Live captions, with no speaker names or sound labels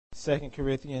2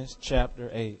 Corinthians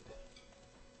chapter 8.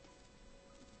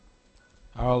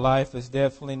 Our life is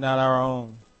definitely not our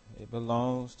own. It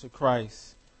belongs to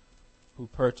Christ, who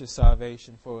purchased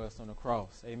salvation for us on the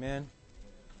cross. Amen?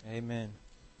 Amen.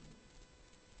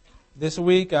 This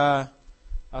week I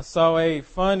saw a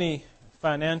funny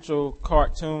financial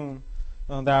cartoon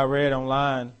that I read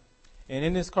online. And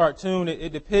in this cartoon,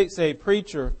 it depicts a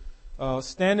preacher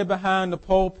standing behind the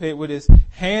pulpit with his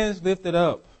hands lifted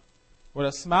up, with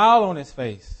a smile on his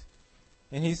face.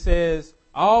 And he says,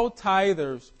 "All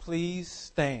tithers, please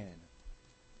stand,"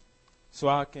 so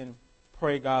I can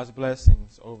pray God's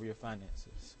blessings over your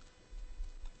finances.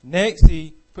 Next,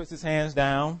 he puts his hands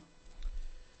down.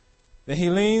 Then he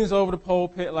leans over the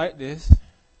pulpit like this.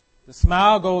 The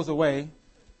smile goes away.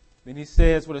 Then he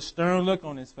says with a stern look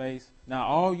on his face, "Now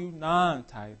all you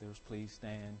non-tithers, please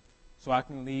stand, so I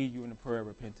can lead you in a prayer of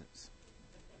repentance."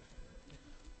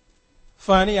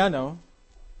 Funny, I know.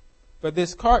 But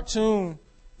this cartoon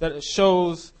that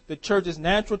shows the church's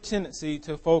natural tendency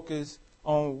to focus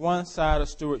on one side of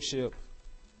stewardship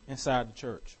inside the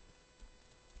church.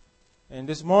 And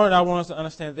this morning I want us to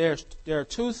understand there are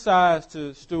two sides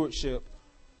to stewardship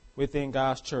within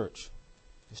God's church.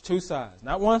 There's two sides.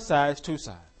 Not one side, it's two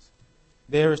sides.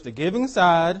 There is the giving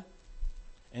side,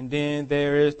 and then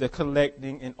there is the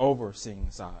collecting and overseeing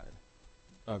side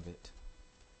of it.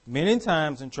 Many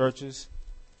times in churches,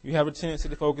 you have a tendency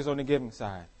to focus on the giving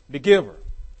side, the giver.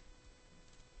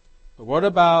 But what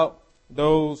about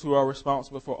those who are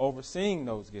responsible for overseeing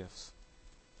those gifts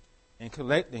and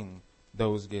collecting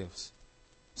those gifts?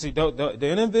 See, the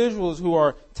individuals who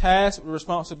are tasked with the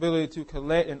responsibility to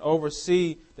collect and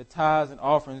oversee the tithes and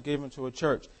offerings given to a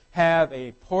church have an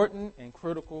important and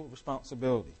critical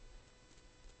responsibility.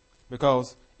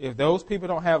 Because if those people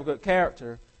don't have a good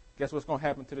character, guess what's going to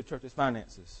happen to the church's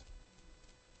finances?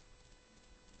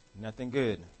 Nothing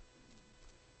good.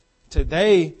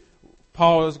 Today,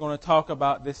 Paul is going to talk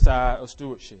about this side of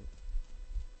stewardship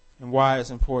and why it's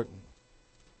important.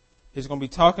 He's going to be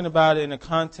talking about it in the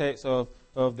context of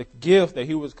the gift that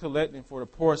he was collecting for the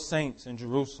poor saints in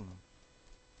Jerusalem.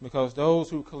 Because those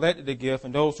who collected the gift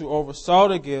and those who oversaw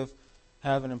the gift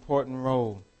have an important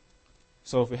role.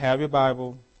 So if you have your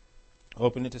Bible,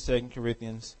 open it to 2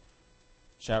 Corinthians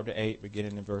chapter 8,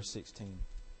 beginning in verse 16.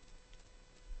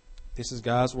 This is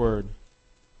God's word.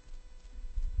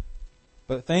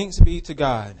 "But thanks be to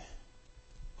God,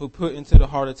 who put into the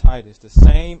heart of Titus the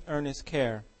same earnest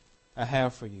care I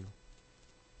have for you.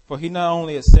 For he not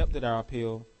only accepted our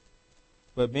appeal,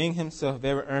 but being himself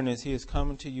very earnest, he is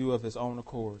coming to you of his own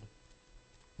accord.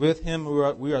 With him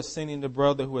we are sending the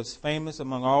brother who is famous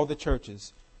among all the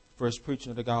churches for his preaching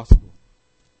of the gospel.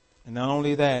 And not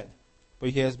only that,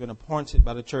 but he has been appointed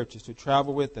by the churches to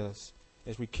travel with us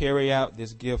as we carry out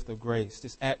this gift of grace,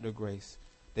 this act of grace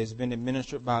that has been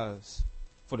administered by us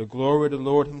for the glory of the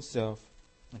Lord himself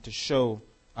and to show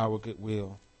our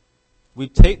goodwill. We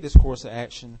take this course of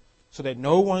action so that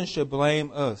no one should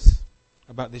blame us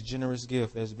about this generous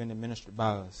gift that has been administered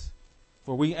by us.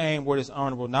 For we aim what is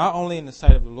honorable not only in the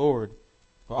sight of the Lord,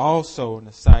 but also in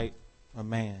the sight of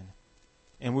man.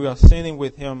 And we are sending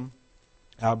with him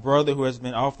our brother who has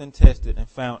been often tested and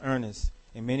found earnest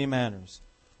in many manners,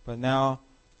 but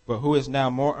who is now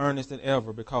more earnest than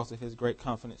ever because of his great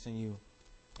confidence in you.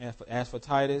 As for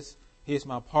Titus, he is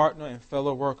my partner and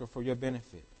fellow worker for your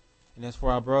benefit. And as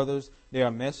for our brothers, they are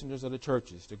messengers of the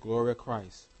churches, the glory of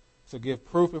Christ. So give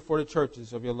proof before the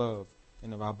churches of your love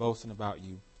and of our boasting about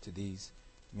you to these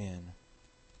men."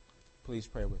 Please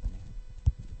pray with me.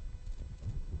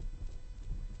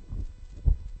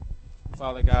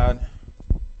 Father God,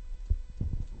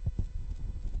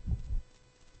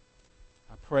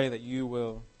 I pray that you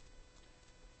will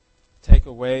take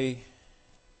away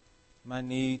my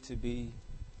need to be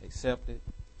accepted.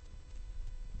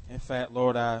 In fact,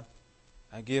 Lord, I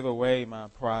give away my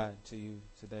pride to you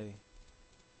today.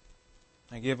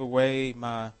 I give away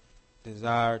my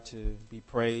desire to be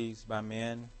praised by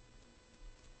men.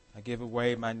 I give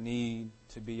away my need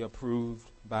to be approved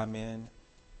by men.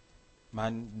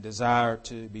 My desire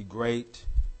to be great.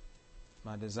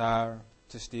 My desire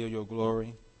to steal your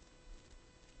glory.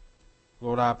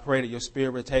 Lord, I pray that your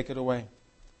Spirit would take it away.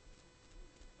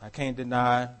 I can't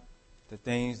deny the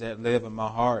things that live in my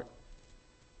heart,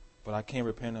 but I can't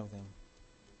repent of them.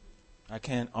 I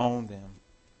can't own them.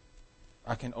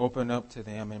 I can open up to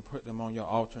them and put them on your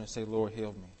altar and say, "Lord,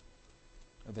 heal me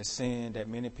of the sin that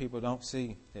many people don't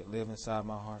see that live inside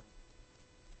my heart."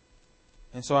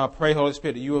 And so I pray, Holy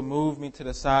Spirit, that you will move me to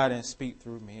the side and speak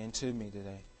through me and to me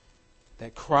today.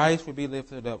 That Christ would be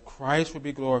lifted up, Christ would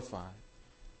be glorified,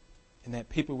 and that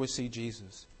people would see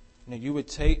Jesus. And that you would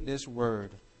take this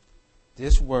word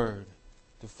this word,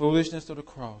 the foolishness of the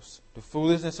cross, the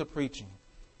foolishness of preaching,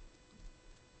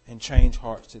 and change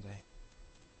hearts today.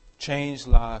 Change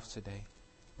lives today.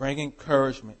 Bring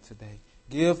encouragement today.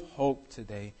 Give hope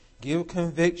today. Give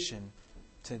conviction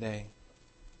today.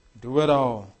 Do it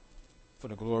all for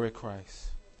the glory of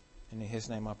Christ. And in His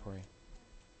name I pray.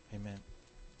 Amen.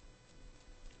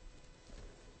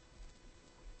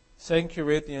 2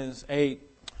 Corinthians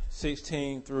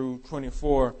 8:16 through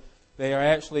 24. They are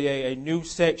actually a new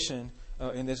section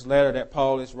in this letter that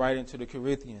Paul is writing to the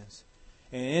Corinthians.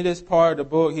 And in this part of the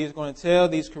book, he's going to tell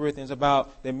these Corinthians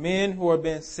about the men who are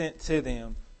being sent to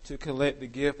them to collect the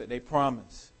gift that they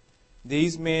promised.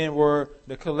 These men were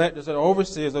the collectors or the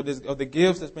overseers of the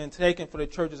gifts that's been taken for the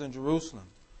churches in Jerusalem.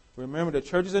 Remember, the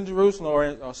churches in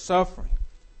Jerusalem are suffering.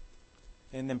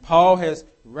 And then Paul has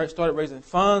started raising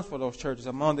funds for those churches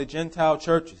among the Gentile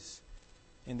churches.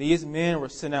 And these men were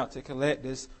sent out to collect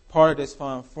this part of this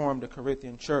fund from the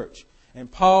Corinthian church. And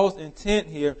Paul's intent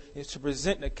here is to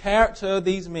present the character of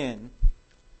these men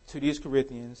to these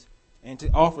Corinthians and to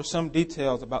offer some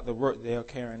details about the work they are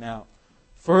carrying out.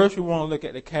 First, we want to look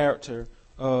at the character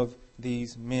of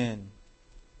these men.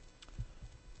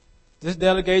 This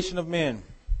delegation of men,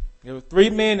 there were 3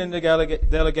 men in the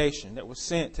delegation that were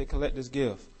sent to collect this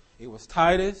gift. It was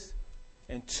Titus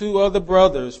and 2 other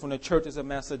brothers from the churches of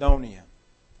Macedonia.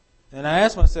 And I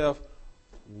asked myself,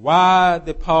 why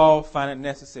did Paul find it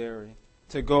necessary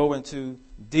to go into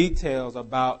details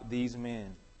about these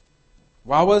men?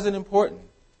 Why was it important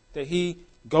that he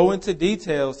go into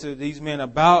details to these men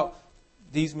about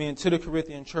these men to the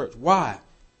Corinthian church? Why?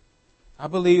 I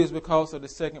believe it's because of the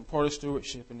second part of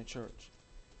stewardship in the church.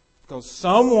 Because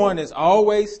someone is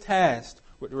always tasked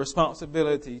with the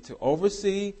responsibility to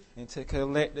oversee and to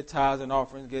collect the tithes and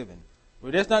offerings given.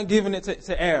 We're just not giving it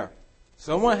to air.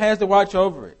 Someone has to watch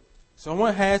over it.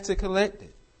 Someone has to collect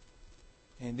it.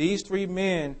 And these 3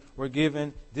 men were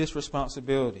given this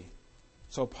responsibility.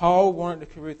 So Paul wanted the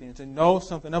Corinthians to know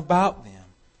something about them,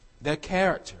 their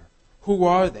character. Who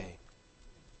are they?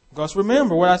 Because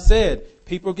remember what I said,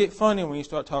 people get funny when you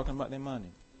start talking about their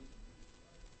money.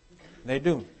 They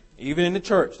do. Even in the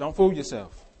church. Don't fool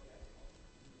yourself.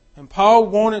 And Paul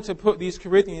wanted to put these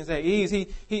Corinthians at ease.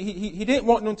 He didn't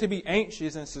want them to be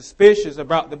anxious and suspicious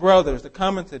about the brothers that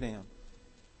coming to them.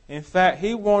 In fact,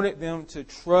 he wanted them to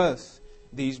trust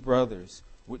these brothers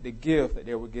with the gift that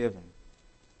they were given.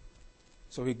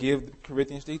 So he gave the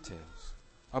Corinthians details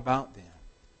about them.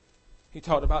 He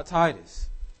talked about Titus.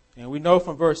 And we know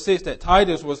from verse 6 that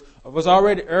Titus was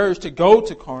already urged to go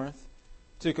to Corinth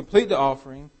to complete the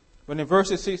offering. But in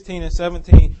verses 16 and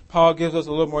 17, Paul gives us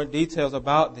a little more details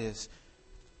about this.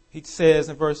 He says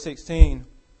in verse 16,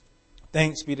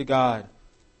 "Thanks be to God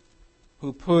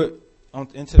who put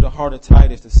into the heart of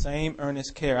Titus the same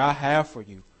earnest care I have for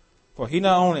you. For he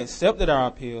not only accepted our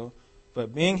appeal,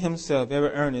 but being himself very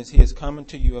earnest, he is coming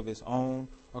to you of his own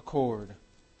accord."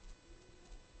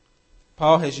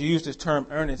 Paul has used this term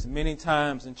earnest many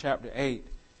times in chapter 8.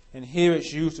 And here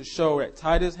it's used to show that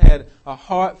Titus had a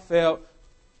heartfelt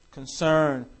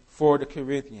concern for the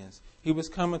Corinthians. He was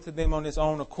coming to them on his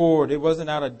own accord. It wasn't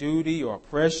out of duty or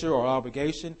pressure or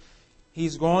obligation.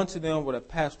 He's going to them with a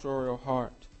pastoral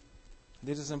heart.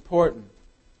 This is important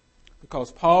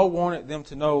because Paul wanted them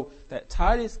to know that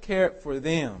Titus cared for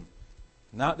them,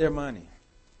 not their money.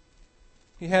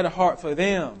 He had a heart for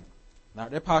them, not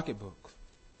their pocketbooks.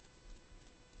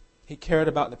 He cared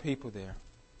about the people there.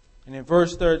 And in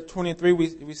verse 23,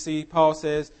 we see Paul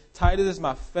says, "Titus is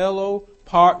my fellow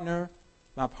partner,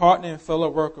 my partner and fellow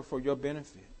worker for your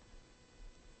benefit."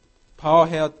 Paul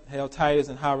held Titus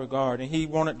in high regard, and he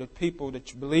wanted the people, the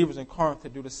believers in Corinth, to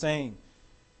do the same.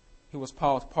 He was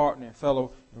Paul's partner and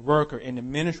fellow worker in the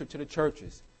ministry to the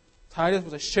churches. Titus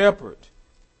was a shepherd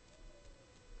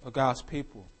of God's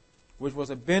people, which was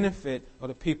a benefit of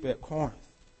the people at Corinth.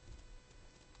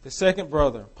 The second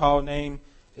brother Paul named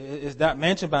is not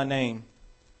mentioned by name.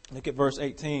 Look at verse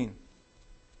 18.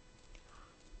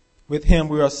 "With him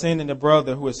we are sending a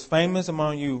brother who is famous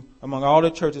among you, among all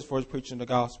the churches for his preaching the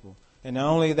gospel. And not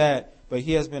only that, but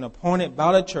he has been appointed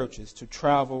by the churches to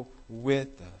travel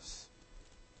with us."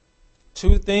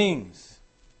 2 things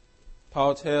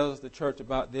Paul tells the church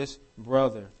about this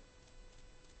brother.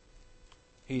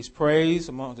 He's praised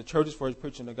among the churches for his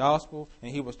preaching the gospel,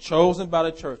 and he was chosen by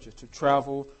the churches to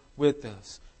travel with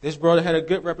us. This brother had a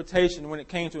good reputation when it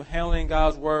came to handling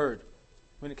God's word,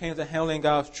 when it came to handling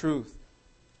God's truth.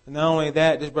 And not only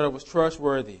that, this brother was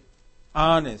trustworthy,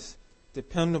 honest,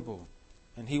 dependable,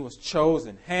 and he was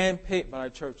chosen, handpicked by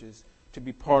the churches to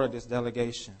be part of this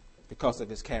delegation because of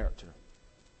his character.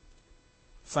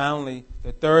 Finally,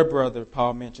 the third brother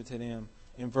Paul mentioned to them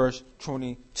in verse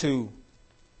 22.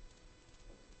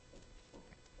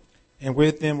 And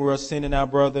with them we are sending our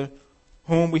brother,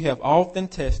 whom we have often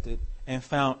tested and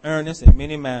found earnest in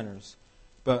many manners,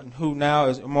 but who now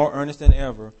is more earnest than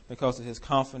ever because of his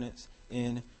confidence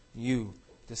in you.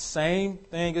 The same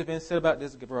thing has been said about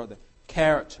this brother.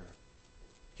 Character.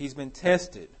 He's been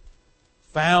tested,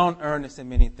 found earnest in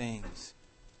many things,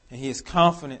 and he is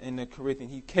confident in the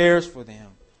Corinthians. He cares for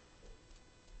them.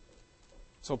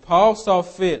 So Paul saw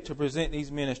fit to present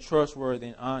these men as trustworthy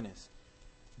and honest.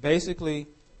 Basically,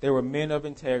 they were men of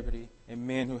integrity and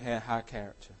men who had high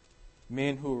character.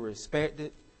 Men who were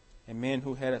respected and men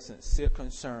who had a sincere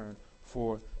concern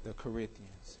for the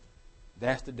Corinthians.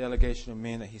 That's the delegation of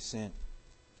men that he sent.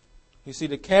 You see,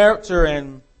 the character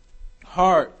and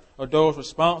heart of those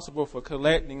responsible for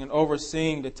collecting and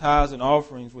overseeing the tithes and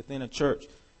offerings within a church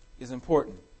is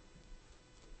important.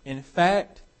 In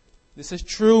fact, this is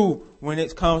true when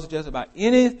it comes to just about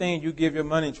anything you give your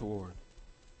money toward.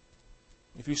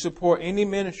 If you support any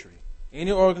ministry,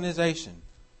 any organization,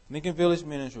 Lincoln Village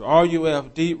Ministry,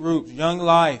 RUF, Deep Roots, Young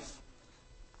Life,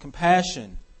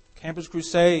 Compassion, Campus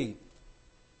Crusade,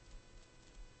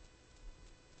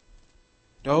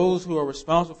 those who are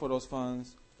responsible for those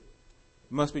funds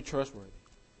must be trustworthy.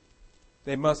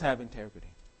 They must have integrity.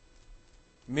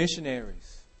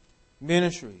 Missionaries,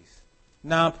 ministries,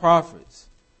 nonprofits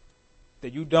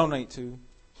that you donate to,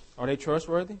 are they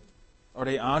trustworthy? Are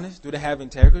they honest? Do they have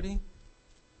integrity?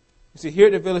 You see, here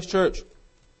at the Village Church,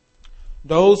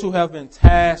 those who have been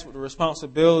tasked with the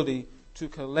responsibility to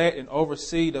collect and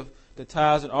oversee the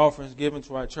tithes and offerings given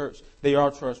to our church, they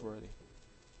are trustworthy.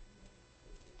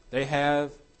 They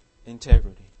have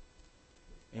integrity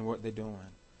in what they're doing.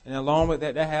 And along with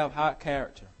that, they have high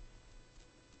character.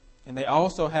 And they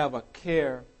also have a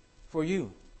care for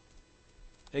you.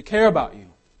 They care about you.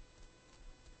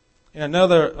 In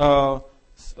another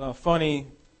funny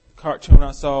cartoon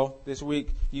I saw this week,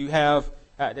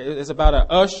 it's about an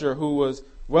usher who was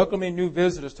welcoming new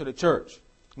visitors to the church.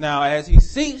 Now, as he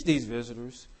seats these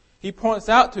visitors, he points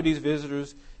out to these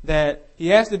visitors that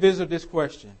he asked the visitor this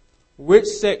question: which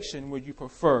section would you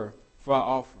prefer for our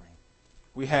offering?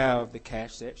 We have the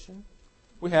cash section.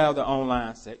 We have the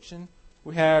online section.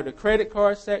 We have the credit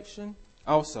card section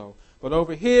also. But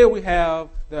over here we have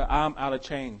the I'm out of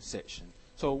change section.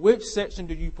 So which section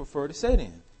do you prefer to sit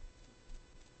in?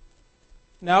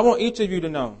 Now I want each of you to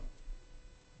know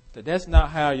that that's not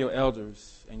how your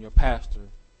elders and your pastor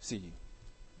see you.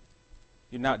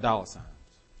 You're not dollar signs.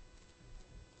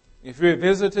 If you're a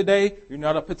visitor today, you're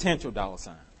not a potential dollar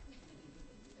sign.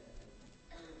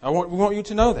 We want you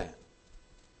to know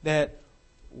that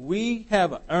we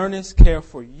have an earnest care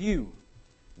for you,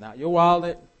 not your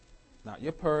wallet, not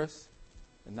your purse,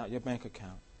 and not your bank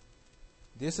account.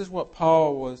 This is what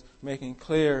Paul was making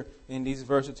clear in these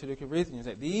verses to the Corinthians,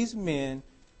 that these men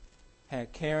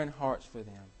had caring hearts for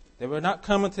them. They were not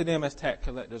coming to them as tax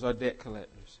collectors or debt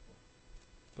collectors,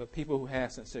 but people who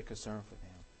had sincere concern for them.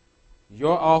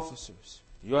 Your officers,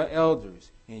 your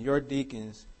elders, and your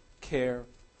deacons care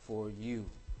for you,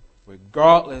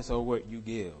 regardless of what you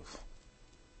give.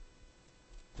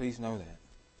 Please know that.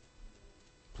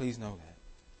 Please know that.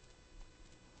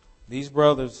 These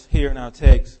brothers here in our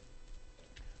text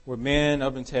were men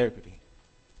of integrity.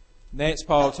 Next,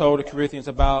 Paul told the Corinthians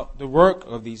about the work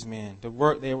of these men, the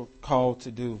work they were called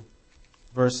to do.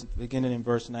 Beginning in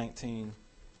verse 19.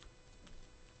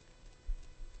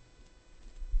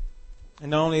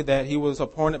 And not only that, he was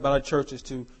appointed by the churches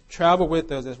to travel with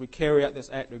us as we carry out this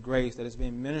act of grace that is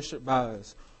being ministered by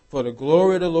us for the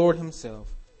glory of the Lord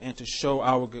himself and to show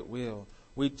our goodwill.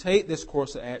 We take this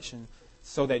course of action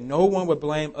so that no one would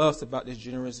blame us about this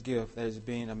generous gift that is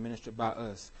being administered by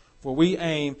us. For we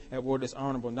aim at what is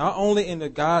honorable, not only in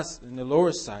the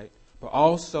Lord's sight, but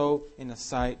also in the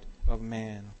sight of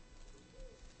man.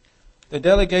 The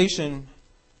delegation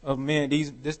of men,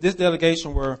 this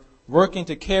delegation were working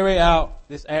to carry out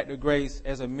this act of grace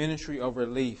as a ministry of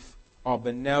relief or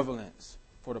benevolence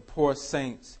for the poor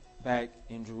saints back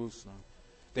in Jerusalem.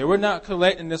 They were not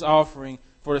collecting this offering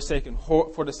for the sake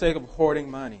of hoarding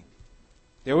money.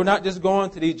 They were not just going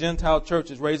to these Gentile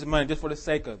churches raising money just for the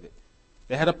sake of it.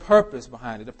 They had a purpose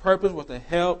behind it. The purpose was to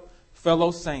help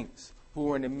fellow saints who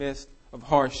were in the midst of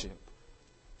hardship.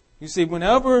 You see,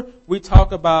 whenever we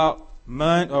talk about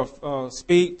money or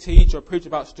speak, teach, or preach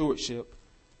about stewardship,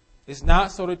 it's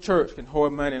not so the church can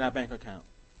hoard money in our bank account.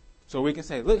 So we can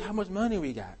say, look how much money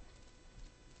we got.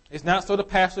 It's not so the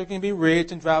pastor can be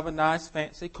rich and drive a nice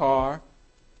fancy car.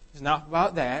 It's not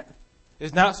about that.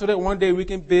 It's not so that one day we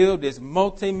can build this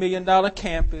multi-million-dollar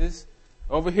campus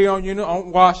over here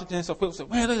on Washington. So people say,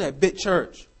 well, look at that big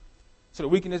church. so that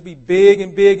we can just be big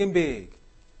and big and big.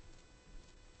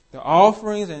 The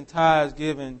offerings and tithes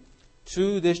given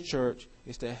to this church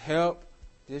is to help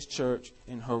this church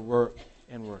in her work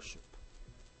and worship.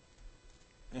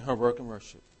 In her work and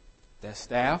worship. That's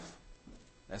staff,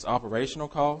 that's operational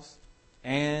costs,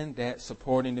 and that's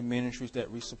supporting the ministries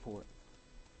that we support.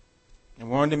 And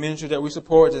one of the ministries that we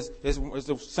support is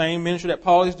the same ministry that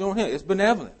Paul is doing here. It's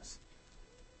benevolence.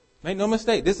 Make no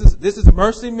mistake. This is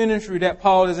mercy ministry that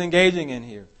Paul is engaging in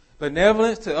here.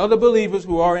 Benevolence to other believers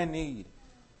who are in need.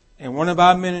 And one of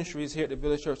our ministries here at the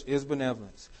Village Church is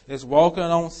benevolence. It's walking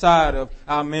alongside of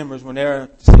our members when they're in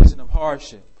a season of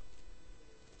hardship.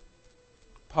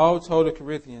 Paul told the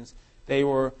Corinthians they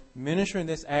were ministering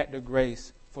this act of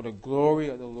grace for the glory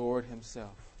of the Lord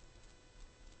Himself.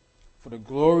 For the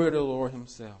glory of the Lord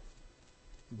Himself.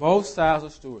 Both sides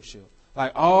of stewardship,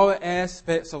 like all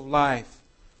aspects of life,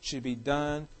 should be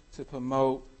done to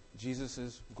promote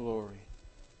Jesus' glory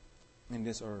in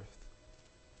this earth.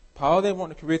 Paul didn't want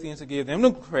the Corinthians to give them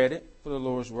the credit for the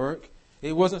Lord's work.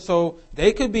 It wasn't so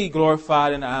they could be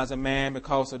glorified in the eyes of man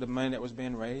because of the money that was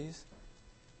being raised.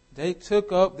 They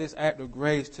took up this act of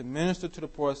grace to minister to the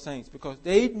poor saints because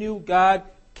they knew God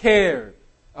cared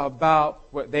about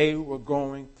what they were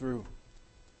going through.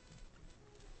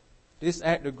 This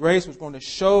act of grace was going to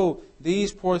show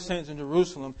these poor saints in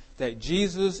Jerusalem that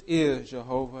Jesus is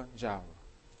Jehovah Jireh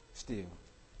still.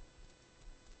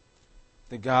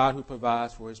 The God who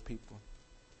provides for His people.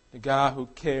 The God who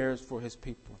cares for His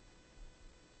people.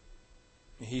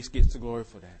 And He gets the glory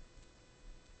for that.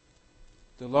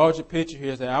 The larger picture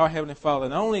here is that our Heavenly Father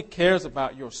not only cares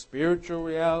about your spiritual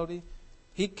reality,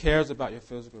 He cares about your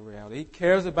physical reality. He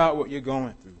cares about what you're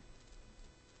going through.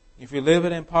 If you're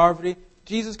living in poverty,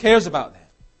 Jesus cares about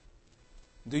that.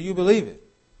 Do you believe it?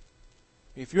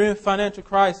 If you're in financial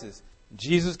crisis,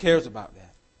 Jesus cares about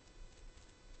that.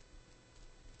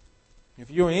 If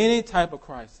you're in any type of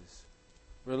crisis,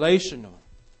 relational,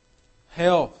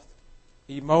 health,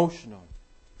 emotional,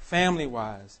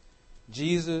 family-wise,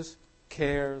 Jesus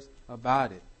cares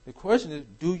about it. The question is,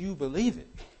 do you believe it?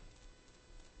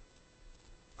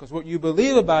 Because what you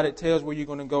believe about it tells where you're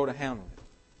going to go to handle it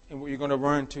and what you're going to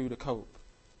run to cope.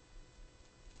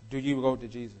 Do you go to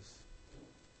Jesus?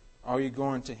 Are you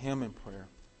going to Him in prayer?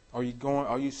 Are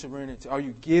you surrendering are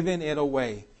you giving it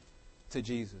away to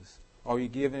Jesus? Or are you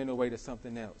giving it away to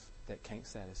something else that can't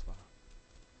satisfy?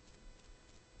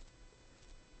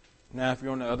 Now, if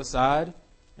you're on the other side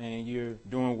and you're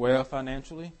doing well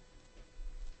financially,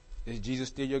 is Jesus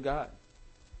still your God?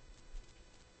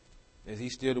 Is He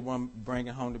still the one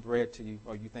bringing home the bread to you?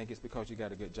 Or you think it's because you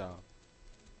got a good job?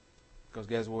 Because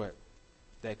guess what?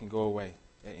 That can go away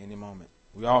at any moment.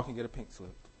 We all can get a pink slip.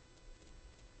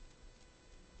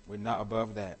 We're not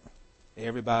above that.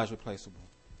 Everybody's replaceable.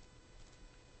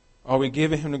 Are we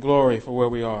giving Him the glory for where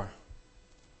we are?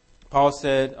 Paul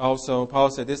said,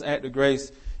 this act of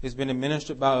grace has been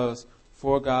administered by us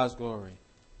for God's glory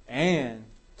and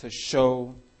to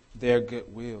show their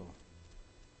goodwill.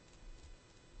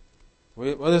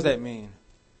 What does that mean?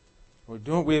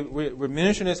 We're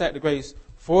ministering this act of grace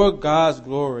for God's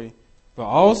glory, but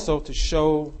also to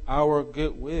show our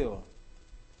goodwill.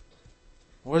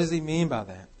 What does he mean by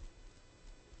that?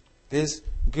 This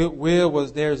goodwill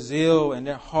was their zeal and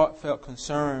their heartfelt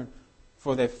concern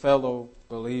for their fellow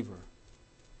believer.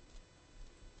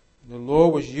 The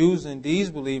Lord was using these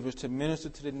believers to minister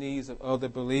to the needs of other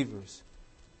believers.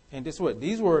 And guess what?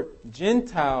 These were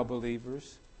Gentile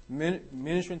believers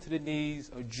ministering to the needs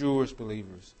of Jewish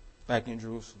believers back in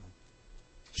Jerusalem.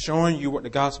 Showing you what the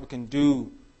gospel can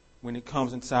do when it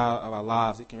comes inside of our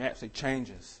lives. It can actually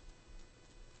change us.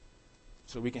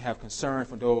 So we can have concern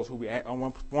for those who we at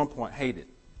one point hated.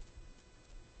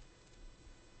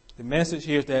 The message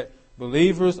here is that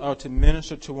believers are to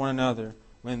minister to one another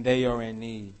when they are in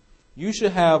need. You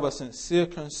should have a sincere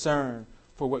concern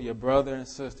for what your brother and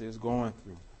sister is going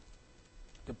through.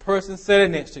 The person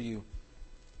sitting next to you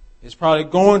is probably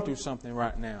going through something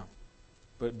right now.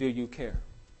 But do you care?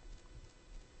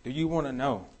 Do you want to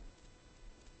know?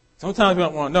 Sometimes we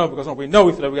don't want to know because when we know,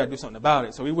 we feel like we got to do something about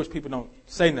it. So we wish people don't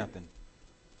say nothing.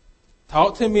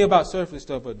 Talk to me about surface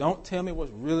stuff, but don't tell me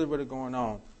what's really, really going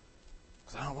on.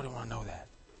 Because I don't really want to know that.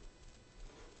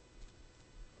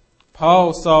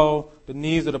 Paul saw the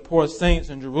needs of the poor saints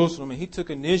in Jerusalem, and he took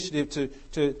initiative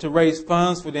to raise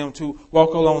funds for them, to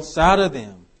walk alongside of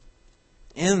them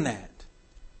in that.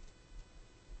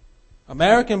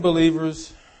 American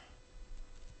believers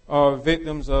are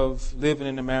victims of living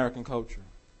in American culture.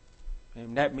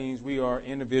 And that means we are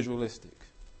individualistic,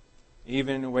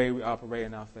 even in the way we operate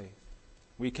in our faith.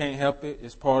 We can't help it.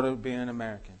 It's part of being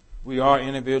American. We are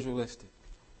individualistic.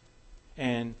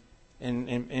 And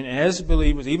as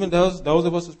believers, even those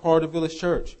of us as part of the village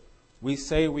church, we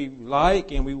say we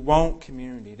like and we want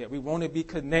community, that we want to be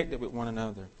connected with one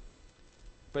another.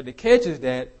 But the catch is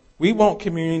that we want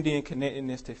community and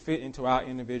connectedness to fit into our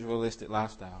individualistic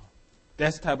lifestyle.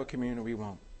 That's the type of community we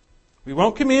want. We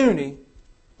want community,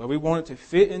 but we want it to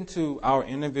fit into our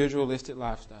individualistic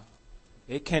lifestyle.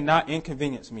 It cannot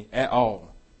inconvenience me at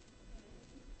all.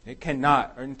 It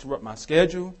cannot interrupt my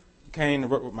schedule. It can't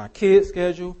interrupt with my kids'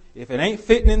 schedule. If it ain't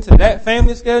fitting into that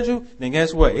family schedule, then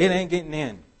guess what? It ain't getting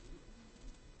in.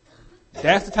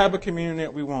 That's the type of community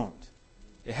that we want.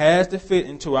 It has to fit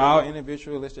into our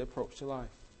individualistic approach to life.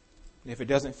 And if it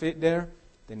doesn't fit there,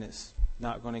 then it's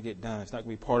not going to get done. It's not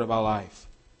going to be part of our life.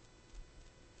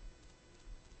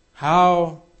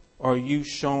 How are you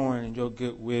showing your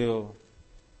goodwill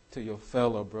to your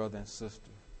fellow brother and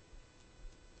sister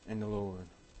in the Lord?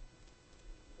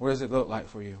 What does it look like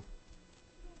for you?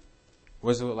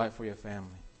 What does it look like for your family?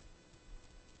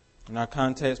 In our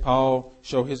context, Paul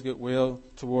showed his goodwill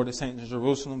toward the saints in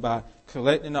Jerusalem by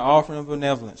collecting the offering of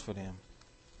benevolence for them.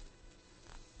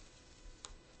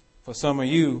 For some of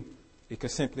you, it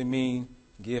could simply mean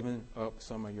giving up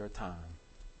some of your time.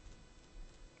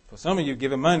 For some of you,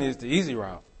 giving money is the easy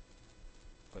route.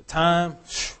 But time,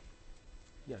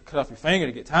 you got to cut off your finger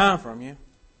to get time from you.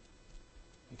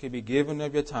 It could be giving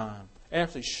of your time.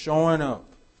 Actually showing up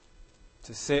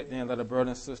to sit there and let a brother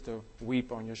and sister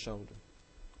weep on your shoulder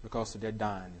because they're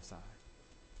dying inside.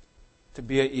 To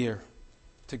be an ear.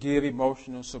 To give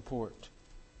emotional support.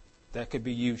 That could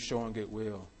be you showing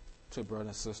goodwill to a brother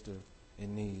and sister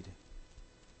in need.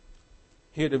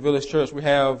 Here at the Village Church, we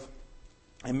have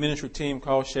a ministry team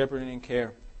called Shepherding and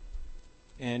Care.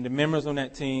 And the members on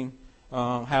that team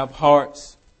have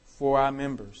hearts for our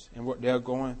members and what they're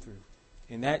going through.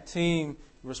 And that team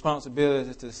responsibility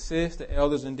is to assist the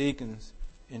elders and deacons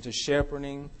into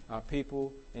shepherding our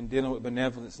people and dealing with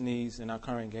benevolence needs in our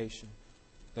congregation.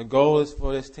 The goal is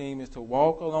for this team is to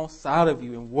walk alongside of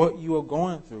you in what you are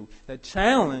going through. The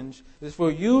challenge is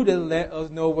for you to let us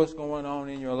know what's going on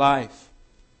in your life.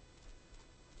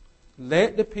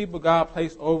 Let the people God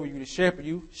placed over you to shepherd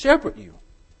you.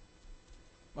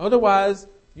 Otherwise,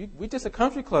 we're just a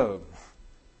country club,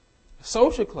 a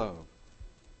social club.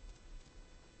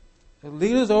 The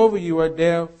leaders over you are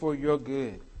there for your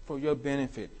good, for your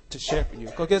benefit, to shepherd you.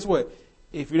 Because guess what?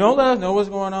 If you don't let us know what's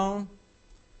going on,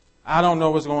 I don't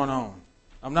know what's going on.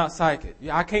 I'm not psychic.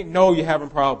 I can't know you're having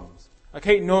problems. I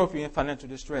can't know if you're in financial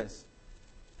distress.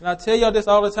 And I tell y'all this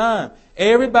all the time.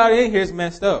 Everybody in here is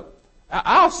messed up.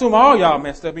 I assume all y'all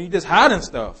messed up and you're just hiding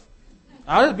stuff.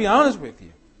 I'll just be honest with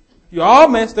you. You're all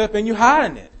messed up and you're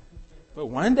hiding it. But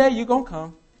one day you're going to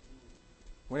come.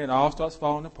 When it all starts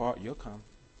falling apart, you'll come.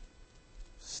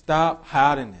 Stop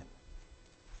hiding it.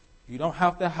 You don't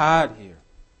have to hide here.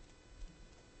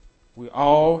 We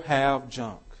all have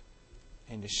junk.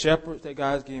 And the shepherds that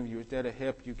God's giving you is there to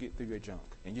help you get through your junk.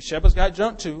 And your shepherds got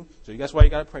junk too, so that's why you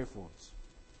got to pray for us.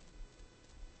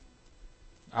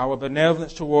 Our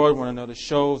benevolence toward one another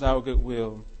shows our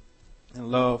goodwill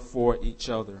and love for each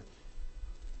other.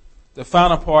 The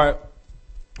final part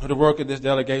of the work of this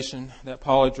delegation that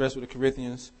Paul addressed with the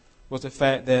Corinthians was the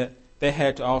fact that they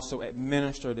had to also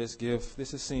administer this gift.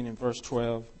 This is seen in verse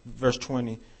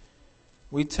 20.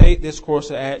 We take this course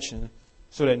of action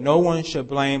so that no one should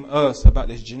blame us about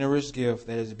this generous gift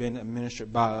that has been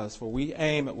administered by us. For we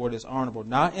aim at what is honorable,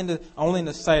 not only in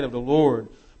the sight of the Lord,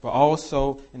 but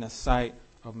also in the sight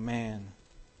of man.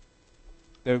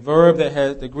 The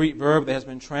Greek verb that has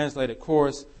been translated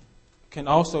course can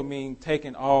also mean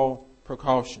taking all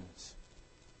precautions.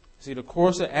 See, the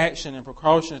course of action and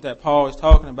precautions that Paul is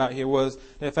talking about here was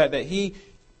the fact that he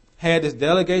had this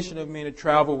delegation of men to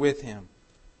travel with him.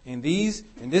 And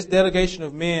this delegation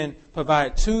of men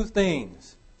provide two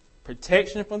things: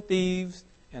 protection from thieves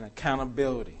and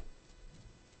accountability.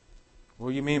 What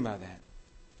do you mean by that?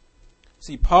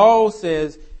 See, Paul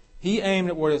says he aimed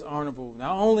at what is honorable,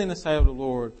 not only in the sight of the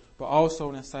Lord, but also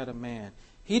in the sight of man.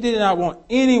 He did not want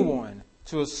anyone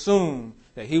to assume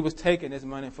that he was taking this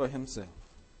money for himself.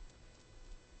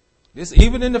 This,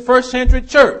 even in the first century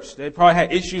church, they probably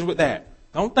had issues with that.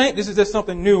 Don't think this is just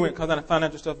something new when it comes down to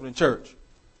financial stuff in the church.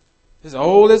 It's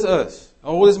old as us,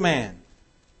 old as man,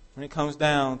 when it comes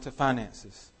down to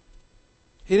finances.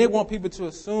 He didn't want people to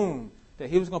assume that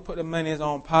he was going to put the money in his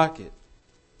own pocket.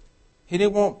 He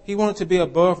wanted to be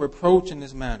above reproach in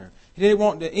this matter. He didn't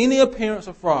want any appearance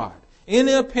of fraud,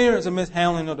 any appearance of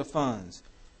mishandling of the funds.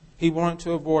 He wanted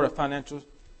to avoid a financial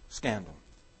scandal.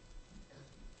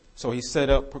 So he set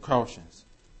up precautions,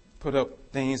 put up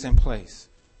things in place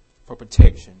for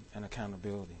protection and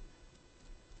accountability.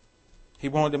 He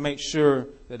wanted to make sure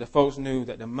that the folks knew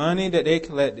that the money that they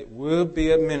collected will be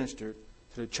administered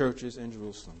to the churches in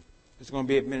Jerusalem. It's going to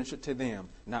be administered to them,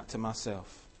 not to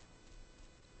myself.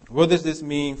 What does this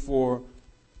mean for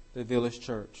the Village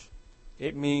Church?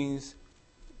 It means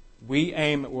we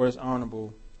aim at what is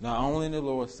honorable, not only in the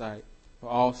Lord's sight, but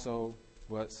also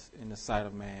what's in the sight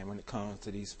of man when it comes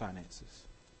to these finances.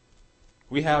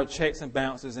 We have checks and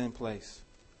balances in place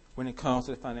when it comes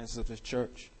to the finances of this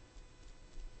church.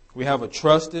 We have a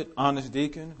trusted, honest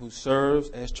deacon who serves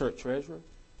as church treasurer.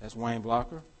 That's Wayne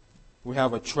Blocker. We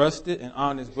have a trusted and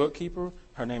honest bookkeeper.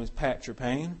 Her name is Pat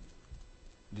Trepane.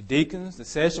 The deacons, the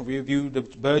session, we review the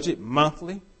budget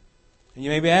monthly. And you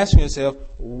may be asking yourself,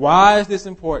 why is this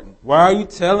important? Why are you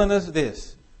telling us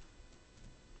this?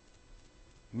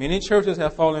 Many churches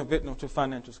have fallen victim to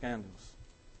financial scandals.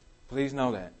 Please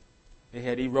know that. They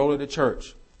had eroded the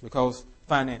church because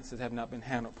finances have not been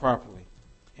handled properly.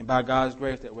 And by God's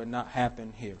grace, that will not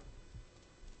happen here.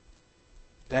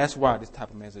 That's why this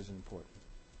type of message is important.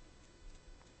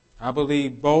 I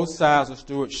believe both sides of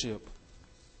stewardship,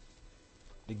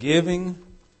 the giving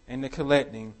and the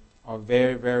collecting, are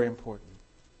very, very important.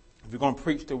 If you're going to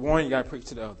preach to one, you got to preach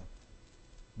to the other.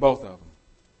 Both of them.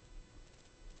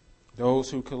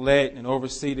 Those who collect and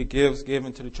oversee the gifts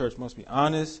given to the church must be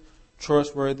honest,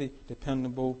 trustworthy,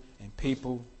 dependable, and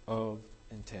people of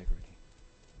integrity.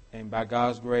 And by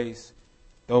God's grace,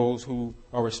 those who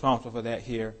are responsible for that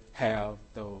here have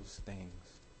those things.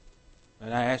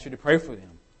 And I ask you to pray for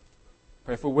them.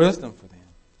 Pray for wisdom for them,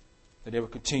 that they will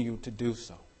continue to do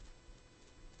so.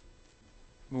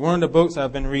 One of the books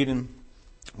I've been reading,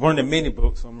 one of the many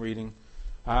books I'm reading,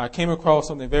 I came across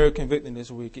something very convicting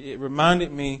this week. It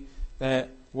reminded me that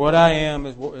what I am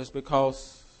is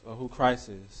because of who Christ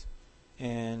is.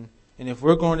 And if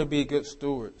we're going to be good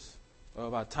stewards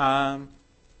of our time,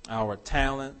 our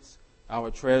talents, our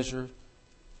treasure,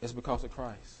 it's because of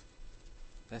Christ.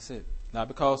 That's it. Not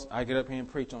because I get up here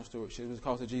and preach on stewardship. It's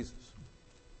because of Jesus.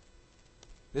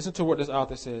 Listen to what this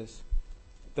author says.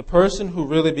 The person who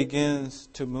really begins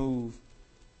to move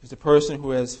is the person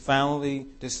who has finally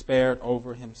despaired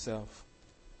over himself,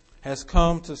 has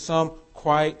come to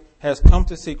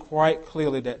see quite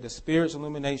clearly that the Spirit's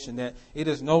illumination, that it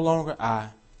is no longer I,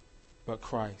 but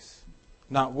Christ.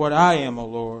 Not what I am, O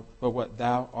Lord, but what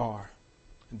Thou art.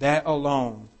 That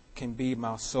alone can be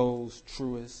my soul's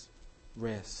truest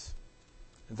rest.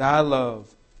 Thy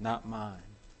love, not mine.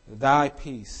 Thy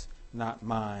peace, not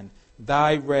mine.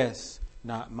 Thy rest,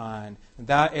 not mine.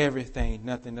 Thy everything,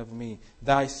 nothing of me.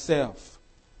 Thyself.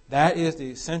 That is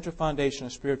the central foundation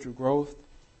of spiritual growth,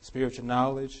 spiritual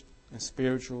knowledge, and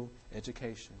spiritual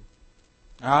education.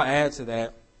 I'll add to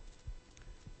that,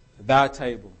 thy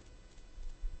table,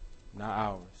 not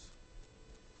ours.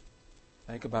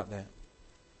 Think about that.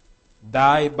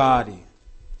 Thy body,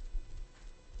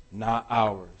 not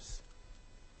ours.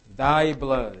 Thy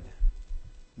blood,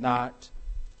 not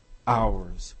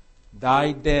ours.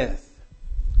 Thy death,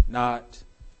 not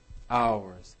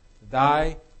ours.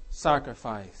 Thy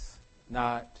sacrifice,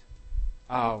 not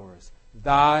ours.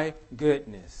 Thy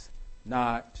goodness,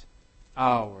 not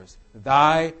ours.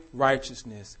 Thy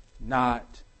righteousness,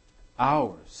 not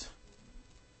ours.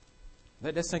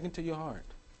 Let that sink into your heart.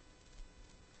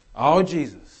 All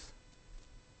Jesus,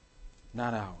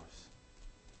 not ours.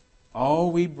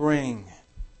 All we bring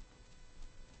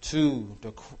to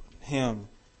Him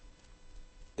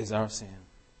is our sin.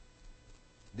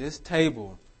 This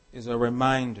table is a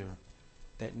reminder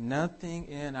that nothing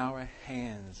in our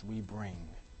hands we bring.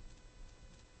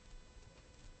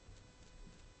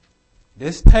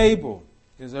 This table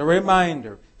is a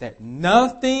reminder that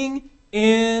nothing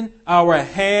in our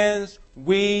hands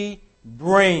we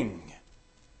bring.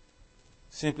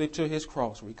 Simply to His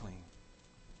cross we cling.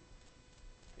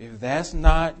 If that's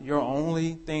not your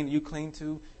only thing that you cling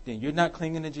to, then you're not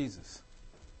clinging to Jesus.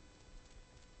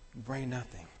 You bring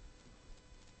nothing.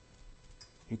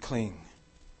 You cling.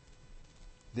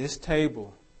 This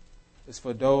table is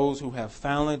for those who have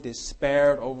finally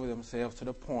despaired over themselves to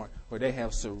the point where they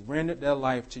have surrendered their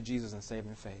life to Jesus in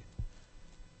saving faith.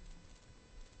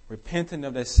 Repenting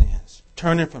of their sins.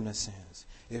 Turning from their sins.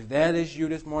 If that is you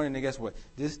this morning, then guess what?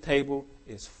 This table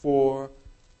is for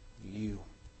you.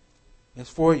 It's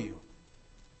for you.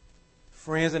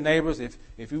 Friends and neighbors, if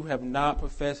you have not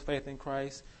professed faith in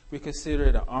Christ, we consider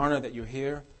it an honor that you're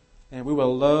here. And we would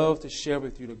love to share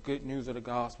with you the good news of the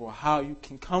gospel, how you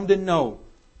can come to know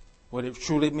what it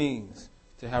truly means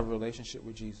to have a relationship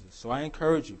with Jesus. So I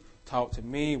encourage you, talk to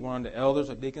me, one of the elders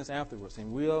or deacons afterwards,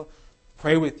 and we'll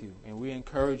pray with you, and we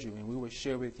encourage you, and we will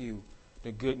share with you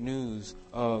the good news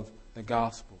of the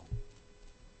gospel.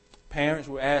 Parents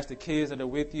will ask the kids that are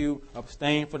with you,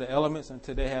 abstain from the elements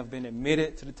until they have been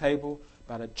admitted to the table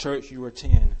by the church you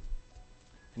attend.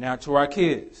 Now to our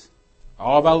kids,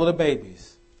 all of our little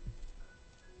babies,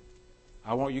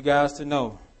 I want you guys to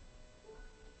know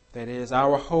that it is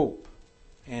our hope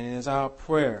and it is our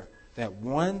prayer that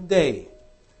one day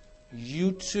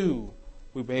you too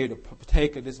will be able to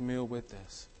partake of this meal with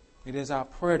us. It is our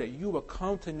prayer that you will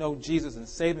come to know Jesus in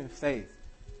saving faith.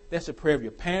 That's the prayer of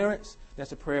your parents. That's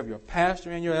the prayer of your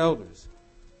pastor and your elders.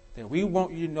 That we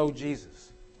want you to know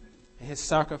Jesus and his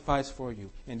sacrifice for you.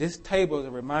 And this table is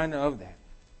a reminder of that.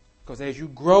 Because as you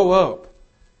grow up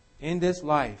in this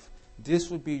life, this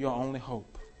will be your only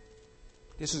hope.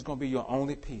 This is going to be your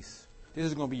only peace. This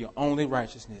is going to be your only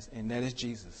righteousness. And that is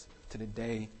Jesus to the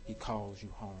day he calls you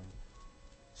home.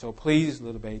 So please,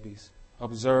 little babies,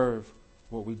 observe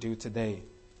what we do today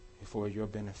for your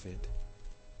benefit.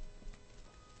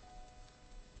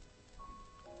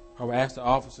 I will ask the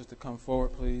officers to come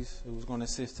forward, please, who's going to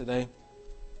assist today.